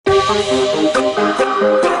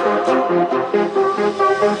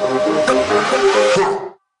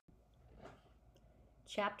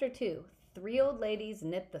Chapter 2. 3 Old Ladies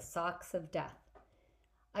Knit the Socks of Death.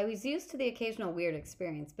 I was used to the occasional weird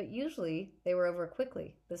experience, but usually they were over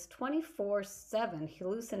quickly. This 24/7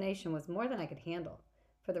 hallucination was more than I could handle.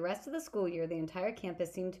 For the rest of the school year, the entire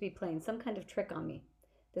campus seemed to be playing some kind of trick on me.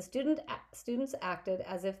 The students acted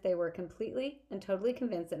as if they were completely and totally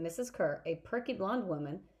convinced that Mrs. Kerr, a perky blonde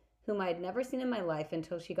woman whom I had never seen in my life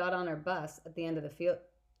until she got on our bus at the end of the field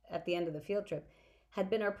trip, had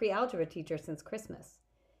been our pre-algebra teacher since Christmas.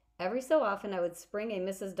 Every so often I would spring a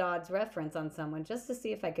Mrs. Dodds reference on someone just to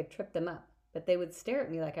see if I could trip them up, but they would stare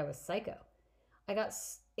at me like I was psycho.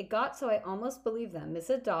 It got so I almost believed them.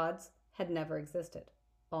 Mrs. Dodds had never existed.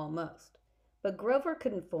 Almost. But Grover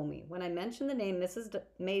couldn't fool me. When I mentioned the name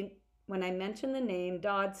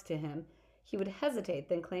Dodds to him, he would hesitate,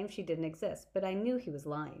 then claim she didn't exist, but I knew he was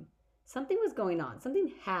lying. Something was going on. Something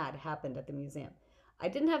had happened at the museum. I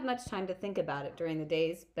didn't have much time to think about it during the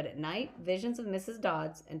days, but at night, visions of Mrs.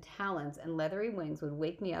 Dodds and talons and leathery wings would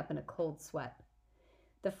wake me up in a cold sweat.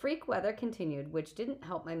 The freak weather continued, which didn't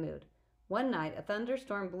help my mood. One night, a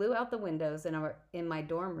thunderstorm blew out the windows in my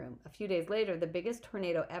dorm room. A few days later, the biggest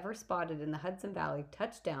tornado ever spotted in the Hudson Valley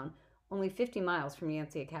touched down only 50 miles from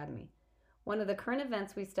Yancey Academy. One of the current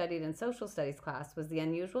events we studied in social studies class was the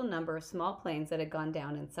unusual number of small planes that had gone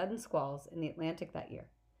down in sudden squalls in the Atlantic that year.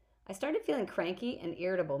 I started feeling cranky and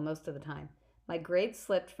irritable most of the time. My grades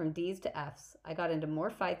slipped from D's to F's. I got into more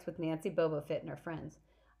fights with Nancy Bobofit and her friends.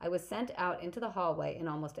 I was sent out into the hallway in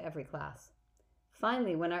almost every class.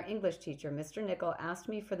 Finally, when our English teacher, Mr. Nickel, asked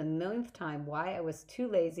me for the millionth time why I was too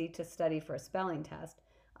lazy to study for a spelling test,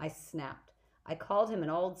 I snapped. I called him an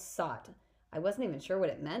old sot. I wasn't even sure what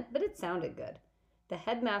it meant, but it sounded good. The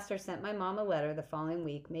headmaster sent my mom a letter the following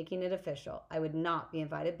week, making it official. I would not be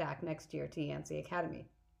invited back next year to Yancey Academy.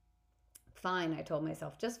 Fine, I told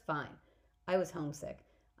myself, just fine. I was homesick.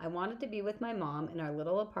 I wanted to be with my mom in our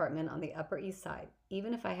little apartment on the Upper East Side,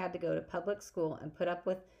 even if I had to go to public school and put up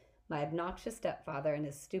with my obnoxious stepfather and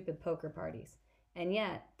his stupid poker parties. And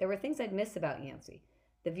yet, there were things I'd miss about Yancey.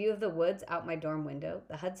 The view of the woods out my dorm window,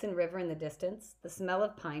 the Hudson River in the distance, the smell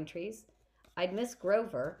of pine trees. I'd miss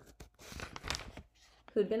Grover,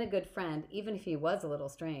 who'd been a good friend, even if he was a little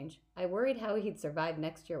strange. I worried how he'd survive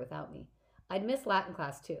next year without me. I'd miss Latin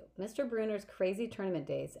class too, Mr. Bruner's crazy tournament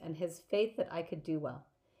days, and his faith that I could do well.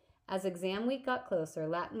 As exam week got closer,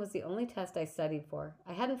 Latin was the only test I studied for.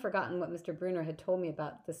 I hadn't forgotten what Mr. Bruner had told me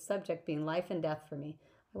about this subject being life and death for me.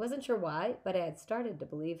 I wasn't sure why, but I had started to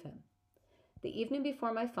believe him. The evening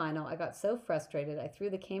before my final, I got so frustrated I threw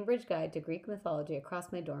the Cambridge Guide to Greek Mythology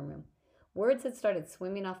across my dorm room. Words had started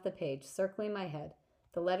swimming off the page, circling my head,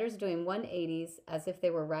 the letters doing 180s as if they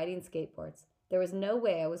were riding skateboards. There was no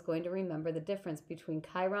way I was going to remember the difference between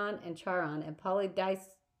chiron and charon and polydeices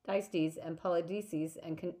and polydeices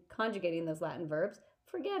and conjugating those Latin verbs.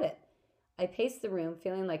 Forget it. I paced the room,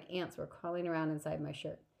 feeling like ants were crawling around inside my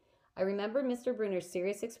shirt. I remembered Mr. Bruner's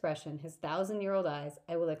serious expression, his 1,000-year-old eyes.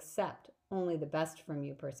 I will accept only the best from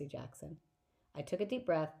you, Percy Jackson. I took a deep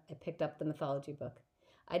breath. I picked up the mythology book.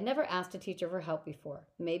 I'd never asked a teacher for help before.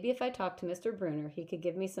 Maybe if I talked to Mr. Bruner, he could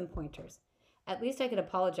give me some pointers. At least I could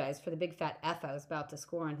apologize for the big fat F I was about to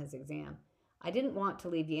score on his exam. I didn't want to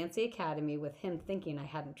leave Yancey Academy with him thinking I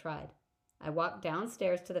hadn't tried. I walked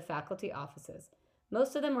downstairs to the faculty offices.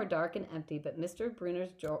 Most of them were dark and empty, but Mr.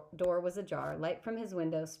 Bruner's door was ajar, light from his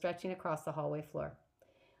window stretching across the hallway floor.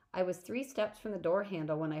 I was 3 steps from the door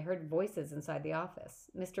handle when I heard voices inside the office.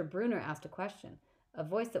 Mr. Bruner asked a question. A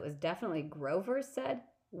voice that was definitely Grover's said,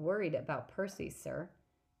 "Worried about Percy, sir."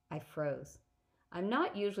 I froze. I'm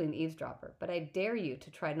not usually an eavesdropper, but I dare you to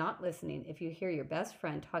try not listening if you hear your best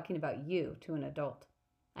friend talking about you to an adult.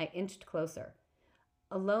 I inched closer.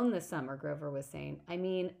 Alone this summer, Grover was saying. I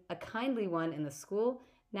mean, a kindly one in the school.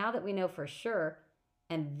 Now that we know for sure,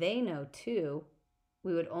 and they know too,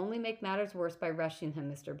 we would only make matters worse by rushing him,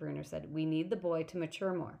 Mr. Bruner said. We need the boy to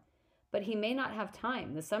mature more. But he may not have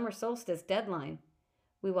time. The summer solstice deadline.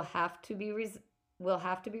 We'll have to be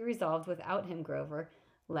resolved without him, Grover.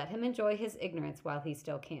 Let him enjoy his ignorance while he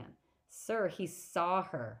still can. Sir, he saw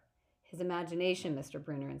her. His imagination, Mr.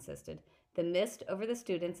 Bruner insisted. The mist over the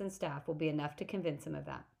students and staff will be enough to convince him of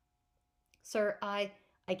that. Sir, I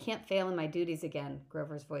can't fail in my duties again.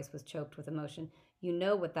 Grover's voice was choked with emotion. You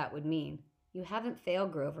know what that would mean. You haven't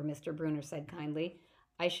failed, Grover, Mr. Bruner said kindly.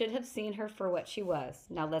 I should have seen her for what she was.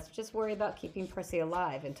 Now let's just worry about keeping Percy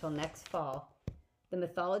alive until next fall. The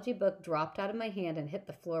mythology book dropped out of my hand and hit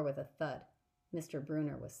the floor with a thud. Mr.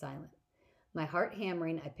 Bruner was silent. My heart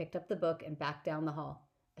hammering, I picked up the book and backed down the hall.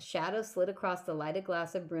 A A shadow slid across the lighted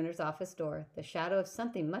glass of Bruner's office door, the shadow of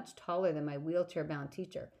something much taller than my wheelchair-bound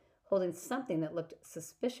teacher, holding something that looked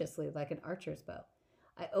suspiciously like an archer's bow.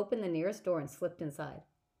 I opened the nearest door and slipped inside.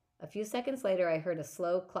 A few seconds later, I heard a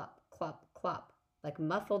slow clop, clop, clop, like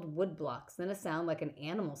muffled wood blocks, then a sound like an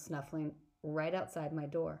animal snuffling right outside my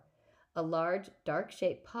door. A large, dark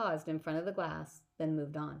shape paused in front of the glass, then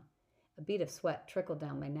moved on. A bead of sweat trickled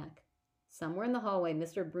down my neck. Somewhere in the hallway,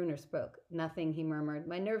 Mr. Bruner spoke. Nothing, he murmured.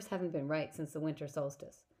 My nerves haven't been right since the winter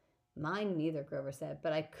solstice. Mine neither, Grover said,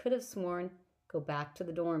 but I could have sworn. Go back to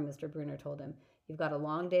the dorm, Mr. Bruner told him. You've got a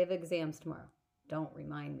long day of exams tomorrow. Don't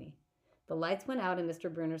remind me. The lights went out in Mr.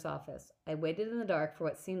 Bruner's office. I waited in the dark for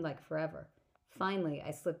what seemed like forever. Finally,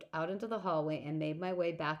 I slipped out into the hallway and made my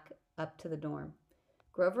way back up to the dorm.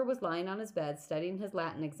 Grover was lying on his bed, studying his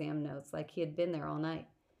Latin exam notes like he had been there all night.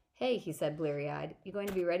 Hey, he said bleary-eyed, you going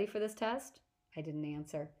to be ready for this test? I didn't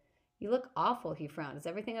answer. You look awful, he frowned. Is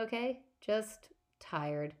everything okay? Just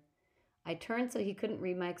tired. I turned so he couldn't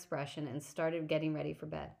read my expression and started getting ready for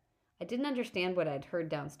bed. I didn't understand what I'd heard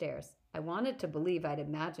downstairs. I wanted to believe I'd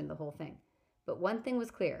imagined the whole thing. But one thing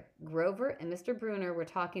was clear. Grover and Mr. Bruner were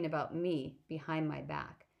talking about me behind my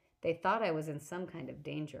back. They thought I was in some kind of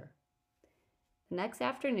danger. The next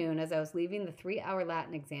afternoon, as I was leaving the 3-hour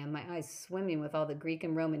Latin exam, my eyes swimming with all the Greek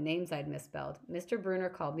and Roman names I'd misspelled, Mr. Bruner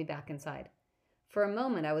called me back inside. For a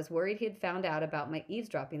moment, I was worried he had found out about my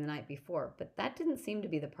eavesdropping the night before, but that didn't seem to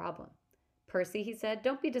be the problem. Percy, he said,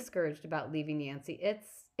 don't be discouraged about leaving Yancey.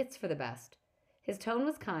 It's for the best. His tone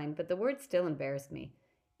was kind, but the words still embarrassed me.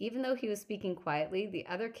 Even though he was speaking quietly, the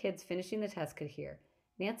other kids finishing the test could hear.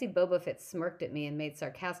 Nancy Bobofit smirked at me and made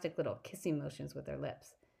sarcastic little kissing motions with her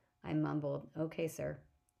lips. I mumbled, okay, sir.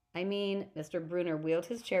 Mr. Bruner wheeled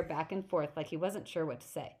his chair back and forth like he wasn't sure what to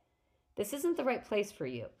say. This isn't the right place for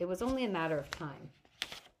you. It was only a matter of time.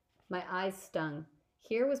 My eyes stung.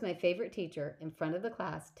 Here was my favorite teacher in front of the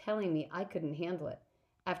class telling me I couldn't handle it.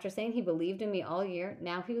 After saying he believed in me all year,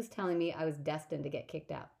 now he was telling me I was destined to get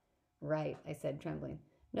kicked out. Right, I said, trembling.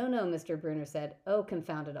 No, Mr. Bruner said. Oh,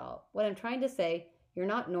 confound it all. What I'm trying to say, you're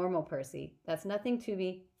not normal, Percy. That's nothing to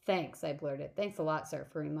me. Thanks, I blurted. Thanks a lot, sir,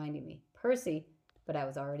 for reminding me. Percy, but I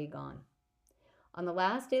was already gone. On the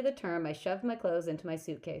last day of the term, I shoved my clothes into my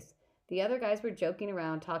suitcase. The other guys were joking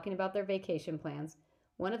around, talking about their vacation plans.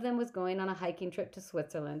 One of them was going on a hiking trip to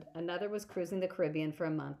Switzerland. Another was cruising the Caribbean for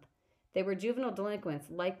a month. They were juvenile delinquents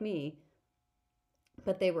like me,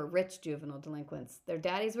 but they were rich juvenile delinquents. Their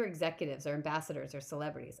daddies were executives or ambassadors or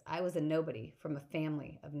celebrities. I was a nobody from a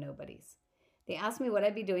family of nobodies. They asked me what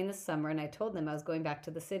I'd be doing this summer, and I told them I was going back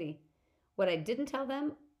to the city. What I didn't tell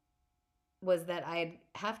them was that I'd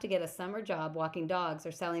have to get a summer job walking dogs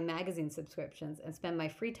or selling magazine subscriptions and spend my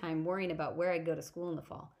free time worrying about where I'd go to school in the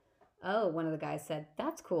fall. Oh, one of the guys said,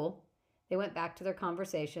 that's cool. They went back to their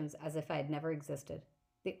conversations as if I had never existed.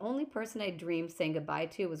 The only person I dreamed saying goodbye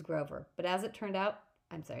to was Grover, but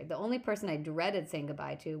the only person I dreaded saying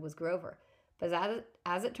goodbye to was Grover. But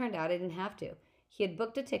as it turned out, I didn't have to. He had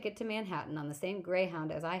booked a ticket to Manhattan on the same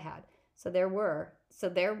Greyhound as I had, so there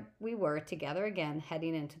we were together again,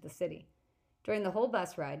 heading into the city. During the whole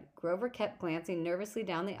bus ride, Grover kept glancing nervously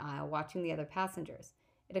down the aisle, watching the other passengers.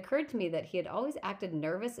 It occurred to me that he had always acted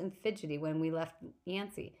nervous and fidgety when we left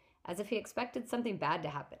Yancey, as if he expected something bad to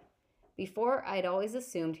happen. Before, I had always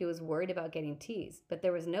assumed he was worried about getting teased, but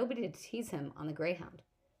there was nobody to tease him on the Greyhound.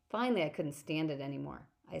 Finally, I couldn't stand it anymore.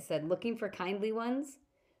 I said, looking for kindly ones?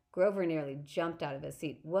 Grover nearly jumped out of his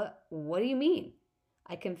seat. What do you mean?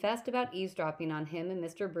 I confessed about eavesdropping on him and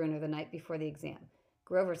Mr. Bruner the night before the exam.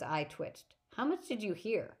 Grover's eye twitched. How much did you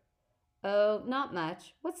hear? Oh, not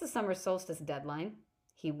much. What's the summer solstice deadline?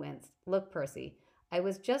 He winced. Look, Percy, I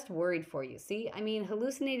was just worried for you. See,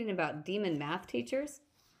 hallucinating about demon math teachers?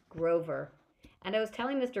 Grover. And I was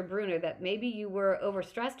telling Mr. Bruner that maybe you were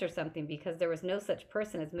overstressed or something because there was no such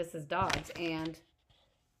person as Mrs. Dodds, and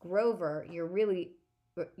Grover, you're a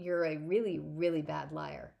really, really bad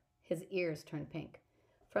liar. His ears turned pink.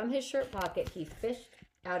 From his shirt pocket, he fished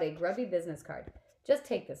out a grubby business card. Just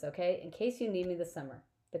take this, okay, in case you need me this summer.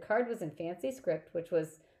 The card was in fancy script, which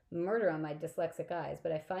was murder on my dyslexic eyes,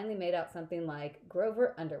 but I finally made out something like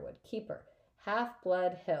Grover Underwood, Keeper,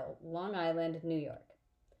 Half-Blood Hill, Long Island, New York.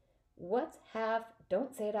 What's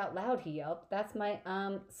don't say it out loud, he yelped. That's my,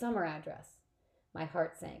 summer address. My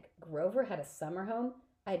heart sank. Grover had a summer home?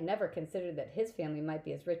 I'd never considered that his family might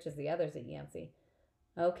be as rich as the others at Yancey.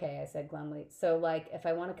 Okay, I said glumly. So, if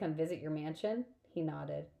I want to come visit your mansion? He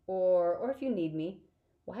nodded. Or if you need me.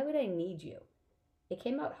 Why would I need you? It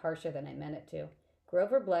came out harsher than I meant it to.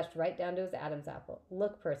 Grover blushed right down to his Adam's apple.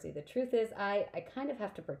 Look, Percy, the truth is I kind of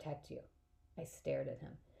have to protect you. I stared at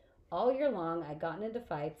him. All year long, I'd gotten into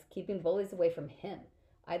fights, keeping bullies away from him.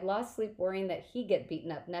 I'd lost sleep worrying that he'd get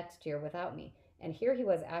beaten up next year without me, and here he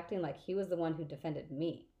was acting like he was the one who defended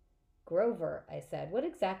me. Grover, I said, what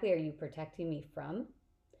exactly are you protecting me from?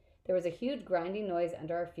 There was a huge grinding noise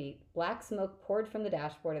under our feet. Black smoke poured from the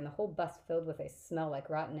dashboard, and the whole bus filled with a smell like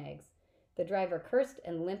rotten eggs. The driver cursed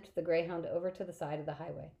and limped the Greyhound over to the side of the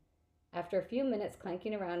highway. After a few minutes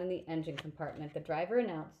clanking around in the engine compartment, the driver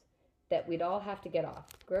announced that we'd all have to get off.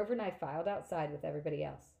 Grover and I filed outside with everybody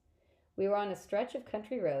else. We were on a stretch of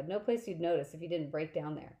country road, no place you'd notice if you didn't break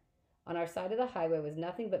down there. On our side of the highway was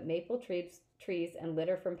nothing but maple trees and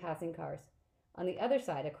litter from passing cars. On the other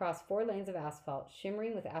side, across 4 lanes of asphalt,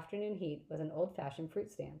 shimmering with afternoon heat, was an old-fashioned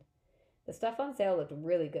fruit stand. The stuff on sale looked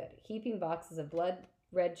really good, heaping boxes of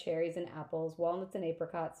blood-red cherries and apples, walnuts and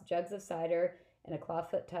apricots, jugs of cider, and a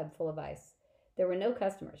clawfoot tub full of ice. There were no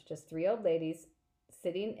customers, just 3 old ladies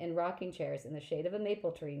sitting in rocking chairs in the shade of a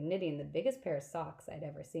maple tree, knitting the biggest pair of socks I'd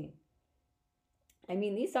ever seen. I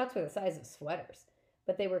mean, these socks were the size of sweaters,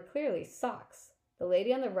 but they were clearly socks. The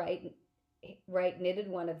lady on the right knitted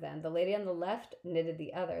one of them. The lady on the left knitted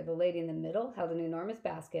the other. The lady in the middle held an enormous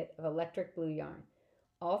basket of electric blue yarn.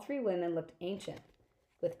 All 3 women looked ancient,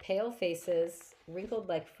 with pale faces wrinkled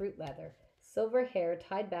like fruit leather, silver hair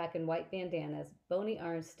tied back in white bandanas, bony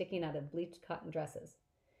arms sticking out of bleached cotton dresses.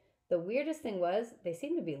 The weirdest thing was, they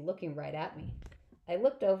seemed to be looking right at me. I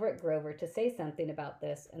looked over at Grover to say something about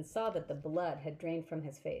this and saw that the blood had drained from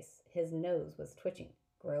his face. His nose was twitching.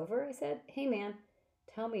 Grover, I said, hey man,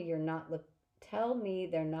 tell me they're not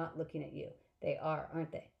looking at you. They are,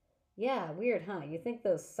 aren't they? Yeah, weird, huh? You think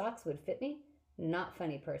those socks would fit me? Not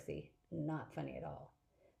funny, Percy. Not funny at all.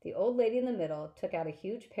 The old lady in the middle took out a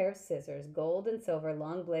huge pair of scissors, gold and silver,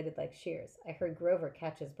 long-bladed like shears. I heard Grover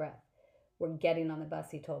catch his breath. We're getting on the bus,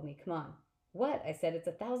 he told me. Come on. What? I said, it's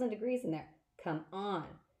 1,000 degrees in there. Come on.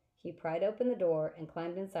 He pried open the door and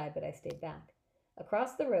climbed inside, but I stayed back.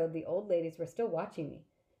 Across the road, the old ladies were still watching me.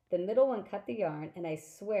 The middle one cut the yarn, and I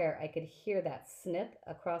swear I could hear that snip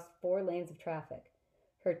across 4 lanes of traffic.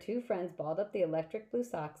 Her 2 friends balled up the electric blue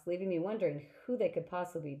socks, leaving me wondering who they could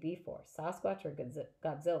possibly be for, Sasquatch or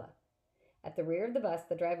Godzilla. At the rear of the bus,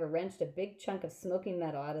 the driver wrenched a big chunk of smoking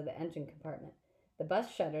metal out of the engine compartment. The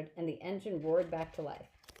bus shuddered, and the engine roared back to life.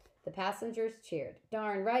 The passengers cheered.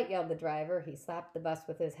 Darn right, yelled the driver. He slapped the bus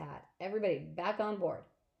with his hat. Everybody back on board.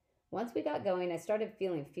 Once we got going, I started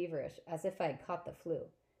feeling feverish, as if I had caught the flu.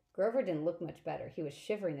 Grover didn't look much better. He was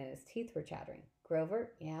shivering and his teeth were chattering.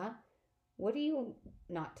 Grover, yeah? What are you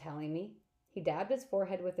not telling me? He dabbed his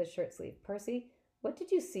forehead with his shirt sleeve. Percy, what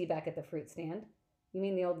did you see back at the fruit stand? You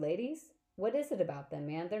mean the old ladies? What is it about them,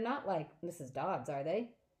 man? They're not like Mrs. Dodds, are they?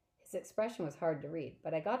 His expression was hard to read,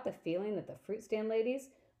 but I got the feeling that the fruit stand ladies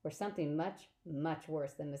were something much, much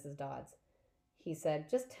worse than Mrs. Dodds. He said,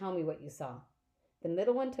 just tell me what you saw. The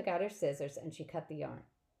middle one took out her scissors and she cut the yarn.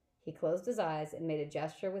 He closed his eyes and made a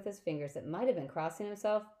gesture with his fingers that might have been crossing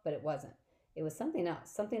himself, but it wasn't. It was something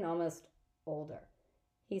else, something almost older.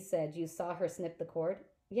 He said, you saw her snip the cord?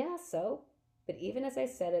 Yeah, so? But even as I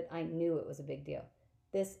said it, I knew it was a big deal.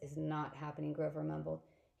 This is not happening, Grover mumbled.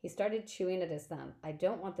 He started chewing at his thumb. I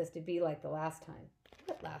don't want this to be like the last time.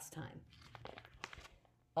 What last time?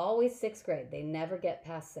 Always 6th grade. They never get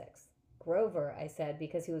past 6. Grover, I said,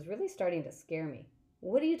 because he was really starting to scare me.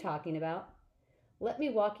 What are you talking about? Let me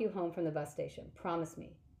walk you home from the bus station. Promise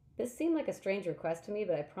me. This seemed like a strange request to me,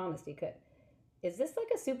 but I promised he could. Is this like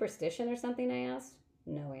a superstition or something, I asked?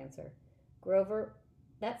 No answer. Grover,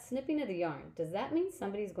 that snipping of the yarn, does that mean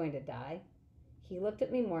somebody's going to die? He looked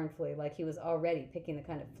at me mournfully, like he was already picking the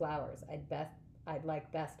kind of flowers I'd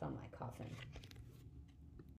like best on my coffin.